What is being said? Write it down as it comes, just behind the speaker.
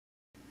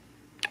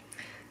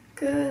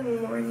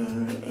Good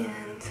morning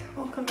and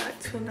welcome back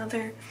to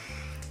another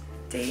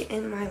day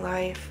in my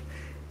life.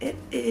 It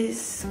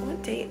is,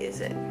 what date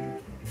is it?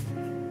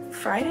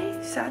 Friday?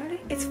 Saturday?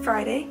 It's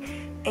Friday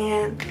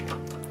and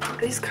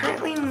it is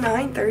currently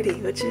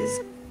 9:30, which is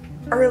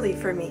early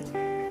for me.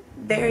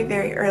 Very,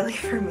 very early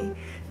for me.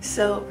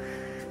 So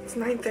it's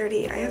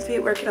 9:30. I have to be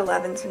at work at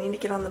 11, so I need to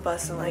get on the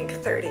bus in like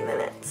 30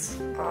 minutes.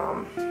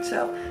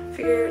 So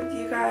figured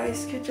you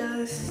guys could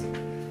just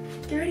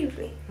get ready with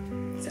me.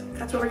 So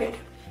that's what we're gonna do.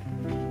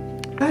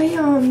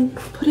 I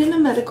put in a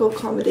medical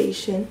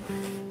accommodation.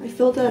 I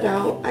filled that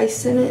out. I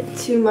sent it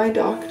to my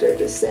doctor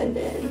to send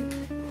in,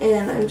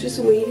 and I'm just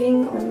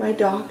waiting on my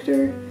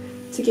doctor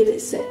to get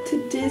it sent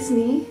to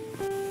Disney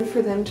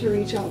for them to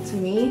reach out to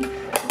me,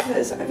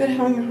 because I've been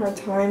having a hard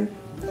time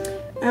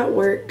at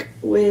work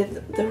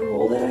with the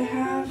role that I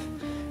have.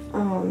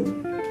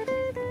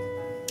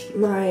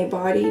 My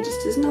body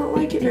just does not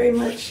like it very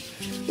much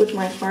with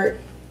my heart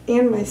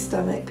and my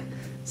stomach,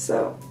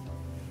 so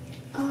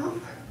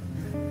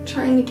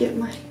trying to get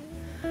my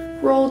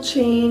role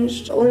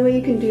changed. The only way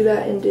you can do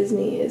that in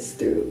Disney is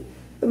through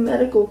a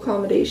medical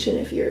accommodation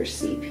if you're a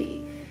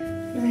CP.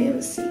 And I am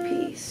a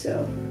CP,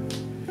 so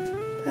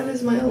that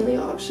is my only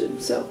option.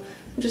 So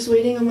I'm just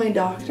waiting on my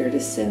doctor to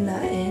send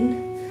that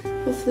in.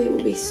 Hopefully it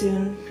will be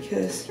soon,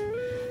 because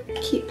I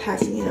keep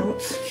passing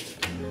out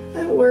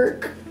at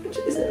work, which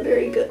isn't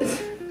very good.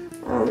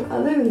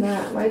 Other than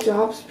that, my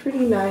job's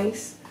pretty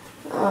nice.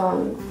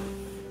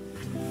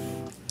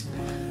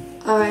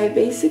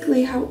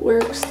 Basically how it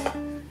works,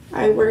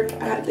 I work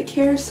at the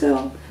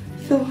Carousel,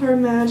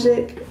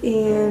 Magic,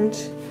 and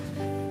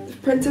the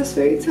Princess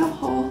Fairy Tale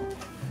Hall.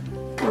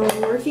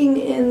 Working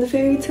in the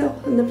Fairy Tale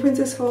and the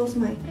Princess Hall is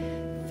my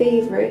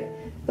favorite,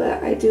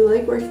 but I do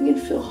like working in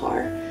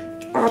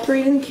Philhar.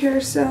 Operating the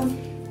Carousel,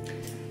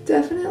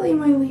 definitely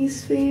my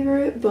least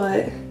favorite,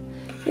 but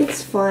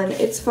it's fun.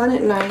 It's fun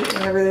at night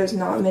whenever there's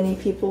not many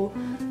people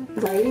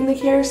riding the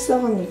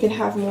carousel, and you can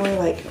have more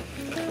like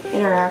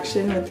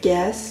interaction with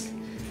guests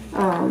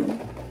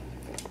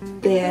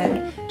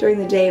than during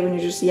the day when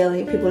you're just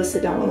yelling at people to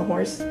sit down on the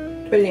horse.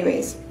 But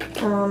anyways,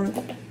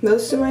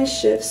 most of my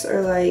shifts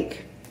are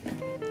like,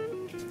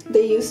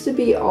 they used to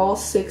be all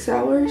 6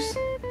 hours,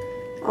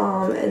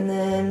 and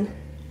then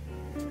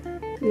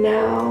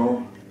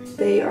now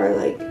they are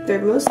like, they're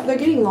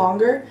getting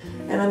longer,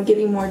 and I'm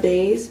getting more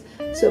days.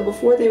 So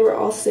before they were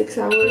all 6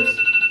 hours,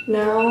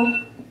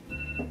 now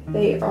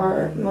they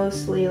are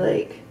mostly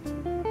like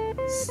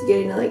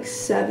getting to like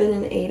 7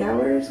 and 8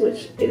 hours,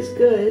 which is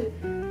good.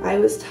 I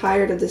was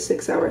tired of the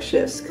 6-hour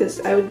shifts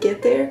because I would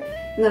get there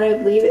and then I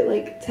would leave at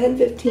like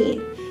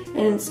 10:15,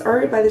 and it's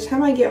already, by the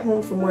time I get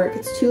home from work,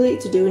 it's too late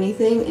to do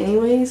anything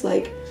anyways,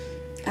 like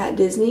at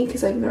Disney,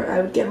 because I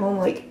would get home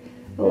like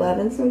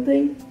 11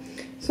 something.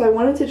 So I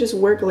wanted to just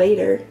work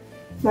later.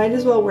 Might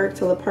as well work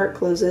till the park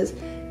closes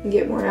and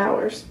get more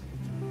hours.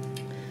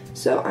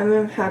 So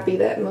I'm happy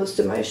that most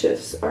of my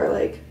shifts are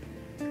like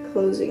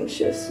closing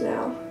shifts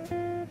now.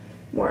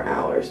 More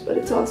hours, but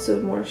it's also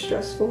more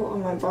stressful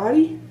on my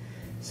body.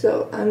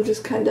 So I'm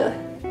just kind of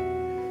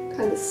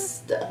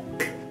stuck.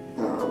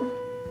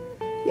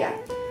 Yeah,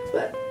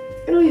 but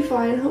it'll be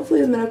fine. Hopefully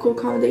the medical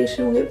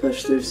accommodation will get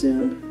pushed through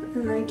soon,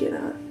 and I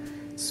can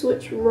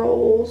switch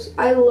roles.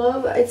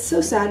 It's so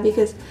sad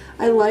because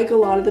I like a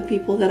lot of the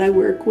people that I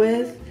work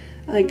with.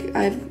 Like,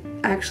 I've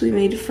actually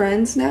made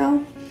friends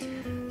now,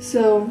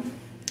 so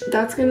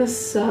that's gonna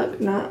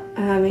suck not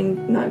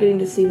getting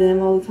to see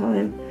them all the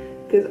time,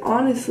 because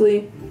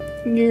honestly,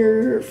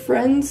 your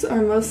friends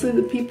are mostly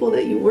the people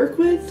that you work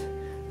with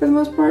for the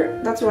most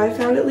part. That's what I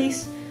found, at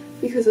least,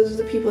 because those are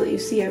the people that you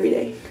see every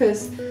day,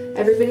 because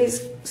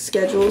everybody's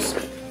schedules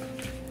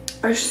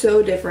are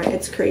so different.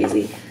 It's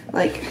crazy.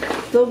 Like,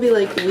 there'll be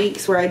like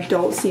weeks where I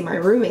don't see my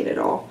roommate at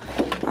all,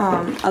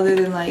 other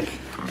than like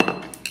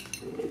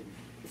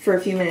for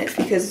a few minutes,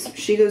 because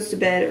she goes to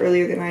bed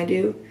earlier than I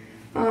do,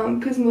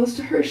 because most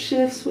of her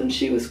shifts when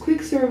she was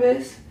quick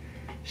service,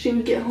 she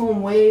would get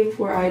home way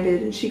before I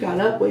did, and she got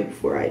up way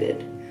before I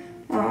did.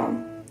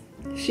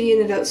 She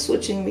ended up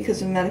switching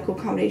because of medical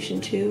accommodation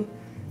too.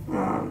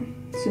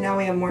 So now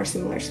we have more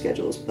similar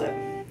schedules, but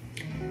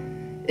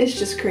it's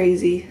just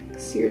crazy.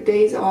 So your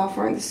days off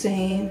aren't the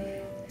same,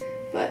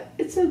 but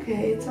it's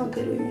okay. It's all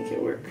good. We make it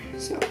work.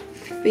 So,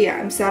 but yeah,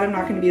 I'm sad I'm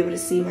not going to be able to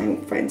see my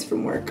friends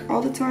from work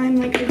all the time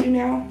like I do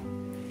now.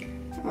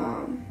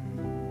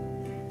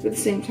 But at the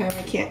same time,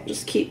 I can't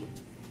just keep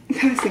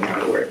passing out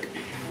at work.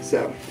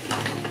 So,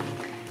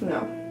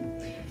 no.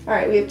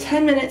 Alright, we have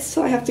 10 minutes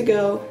till I have to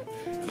go.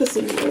 Put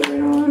some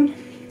deodorant on.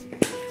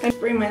 I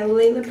bring my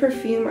Layla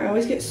perfume. I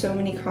always get so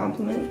many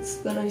compliments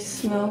that I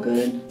smell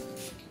good.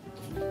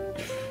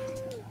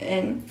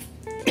 And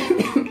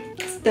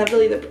it's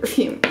definitely the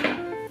perfume.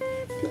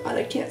 God,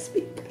 I can't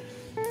speak.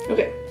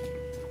 Okay.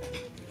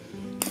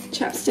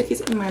 Chapstick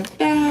is in my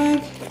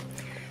bag.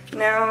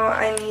 Now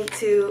I need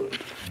to...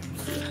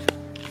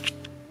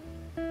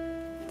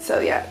 So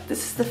yeah,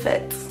 this is the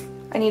fit.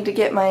 I need to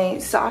get my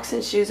socks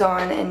and shoes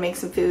on and make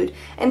some food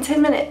in 10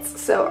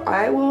 minutes. So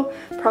I will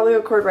probably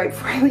record right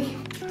before I leave.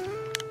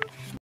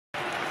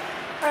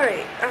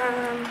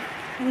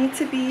 need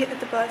to be at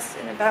the bus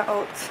in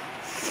about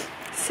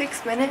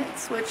 6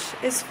 minutes, which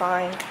is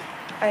fine.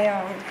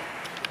 I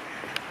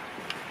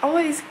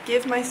always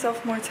give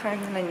myself more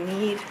time than I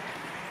need.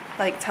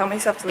 Like, tell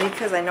myself to leave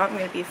because I know I'm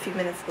going to be a few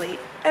minutes late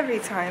every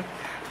time.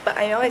 But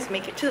I always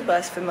make it to the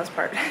bus for the most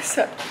part.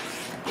 So,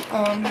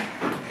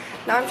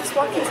 now I'm just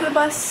walking to the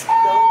bus.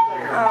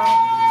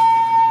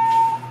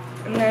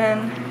 And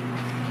then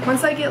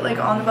once I get like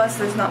on the bus,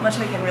 there's not much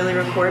I can really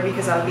record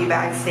because I'll be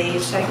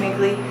backstage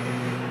technically.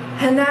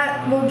 And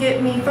that will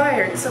get me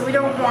fired, so we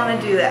don't want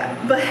to do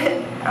that. But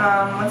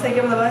once I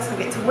get on the bus, I'll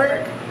get to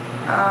work.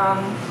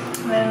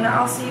 Then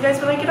I'll see you guys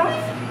when I get off.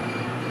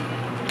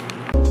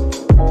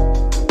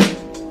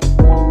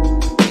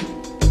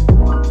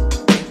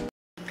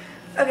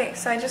 Okay,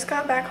 so I just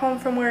got back home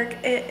from work.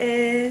 It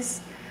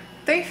is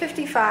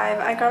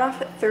 3:55. I got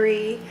off at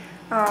 3.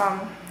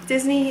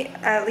 Disney,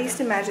 at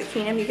least in Magic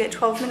Kingdom, you get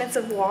 12 minutes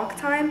of walk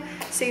time.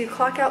 So you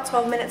clock out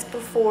 12 minutes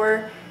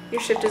before your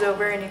shift is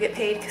over and you get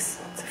paid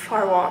because it's a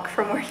far walk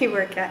from where you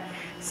work at.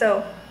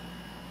 So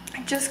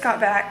I just got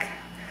back.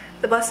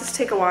 The buses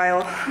take a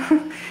while.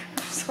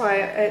 That's why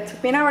it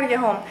took me an hour to get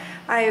home.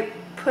 I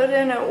put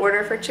in an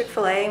order for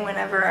Chick-fil-A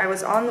whenever I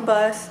was on the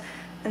bus,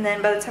 and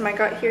then by the time I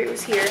got here, it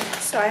was here.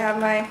 So I have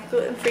my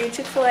gluten-free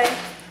Chick-fil-A.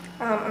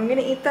 I'm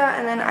gonna eat that,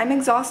 and then I'm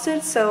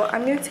exhausted, so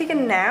I'm gonna take a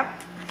nap.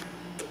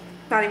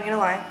 Not even gonna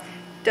lie,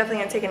 definitely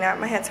gonna take a nap.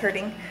 My head's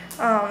hurting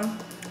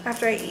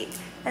after I eat.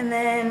 And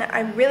then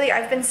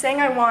I've been saying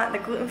I want the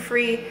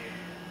gluten-free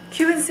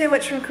Cuban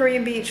sandwich from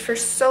Korean Beach for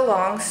so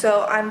long,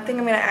 so I think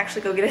I'm gonna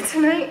actually go get it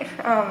tonight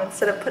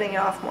instead of putting it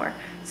off more.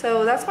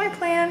 So that's my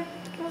plan.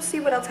 We'll see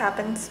what else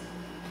happens.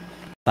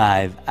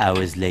 5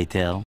 hours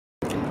later.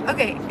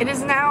 Okay, it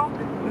is now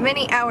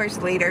many hours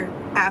later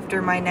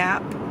after my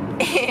nap,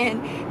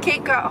 and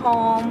Kate got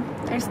home.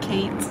 There's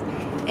Kate.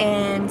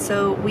 And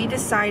so we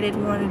decided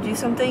we wanted to do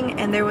something,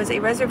 and there was a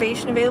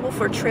reservation available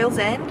for Trails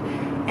End,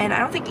 and I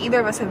don't think either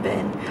of us have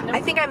been. Nope.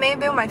 I think I may have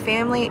been with my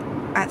family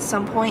at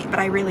some point, but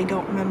I really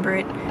don't remember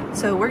it.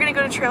 So we're gonna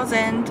go to Trails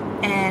End,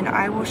 and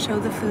I will show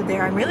the food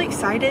there. I'm really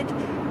excited.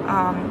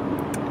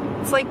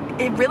 It's like,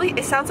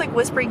 it sounds like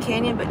Whispering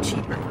Canyon, but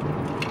cheaper.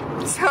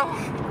 So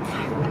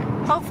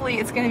hopefully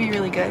it's gonna be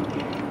really good.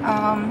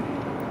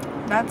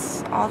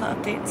 That's all the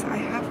updates I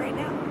have right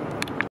now.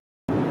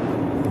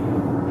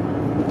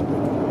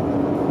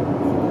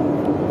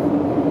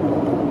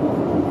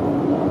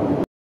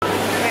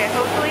 Okay,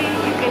 hopefully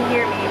you can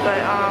hear me,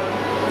 but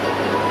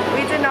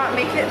we did not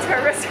make it to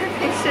our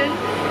reservation.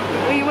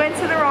 We went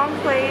to the wrong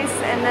place,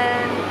 and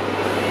then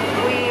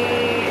we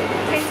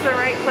came to the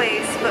right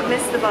place but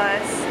missed the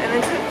bus, and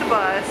then took the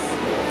bus,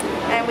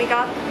 and we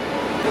got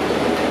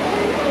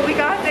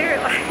there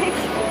like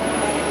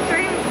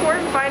 3, 4,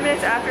 5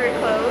 minutes after it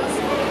closed.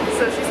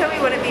 So she said we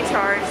wouldn't be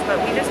charged, but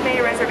we just made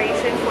a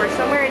reservation for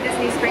somewhere in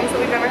Disney Springs that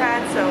we've never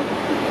had, so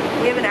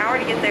we have an hour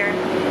to get there.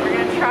 We're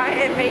gonna try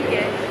and make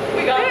it.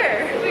 We got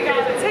there. We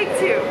got it. Take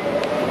 2.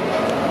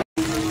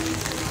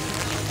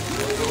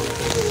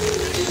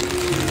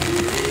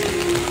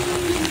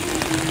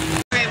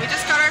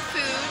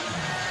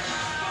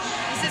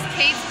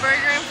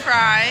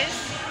 Fries,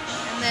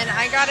 and then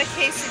I got a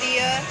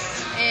quesadilla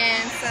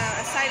and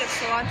a side of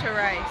cilantro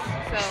rice.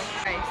 So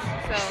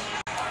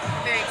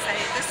I'm very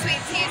excited. The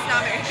sweet tea is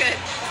not very good,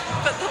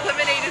 but the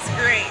lemonade is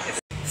great.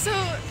 So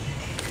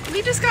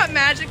we just got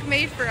magic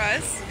made for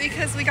us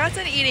because we got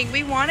done eating.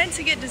 We wanted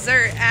to get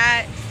dessert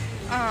at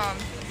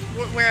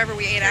wherever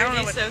we ate. I don't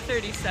know what.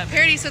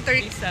 Paradiso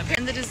 37.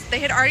 And they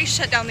had already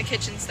shut down the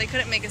kitchen, so they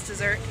couldn't make us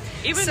dessert.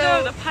 Even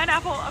though the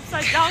pineapple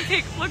upside down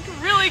cake looked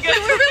really good.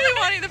 We were really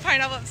wanting the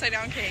pineapple upside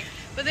down cake.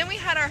 But then we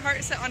had our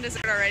heart set on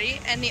dessert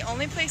already, and the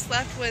only place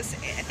left was,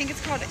 I think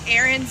it's called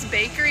Aaron's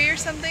Bakery or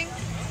something.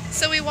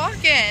 So we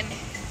walk in,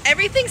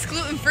 everything's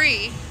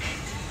gluten-free,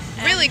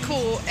 really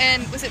cool,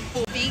 and was it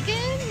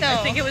vegan? No. I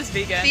think it was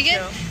vegan.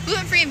 Vegan?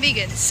 Gluten-free and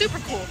vegan, super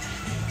cool.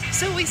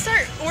 So we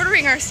start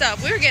ordering our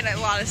stuff. We were getting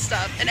a lot of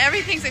stuff, and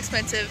everything's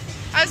expensive.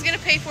 I was gonna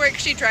pay for it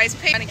because she drives,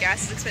 pay, and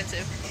gas is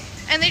expensive.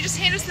 And they just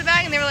handed us the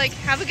bag, and they were like,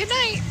 have a good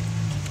night.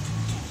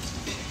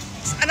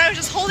 And I was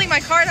just holding my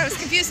card, I was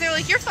confused. They were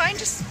like, you're fine,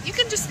 you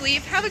can just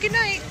leave, have a good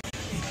night.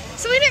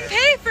 So we didn't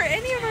pay for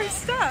any of our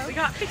stuff. We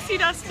got pixie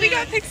dusted. We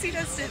got pixie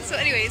dusted. So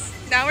anyways,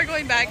 now we're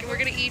going back and we're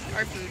gonna eat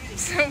our food.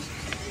 So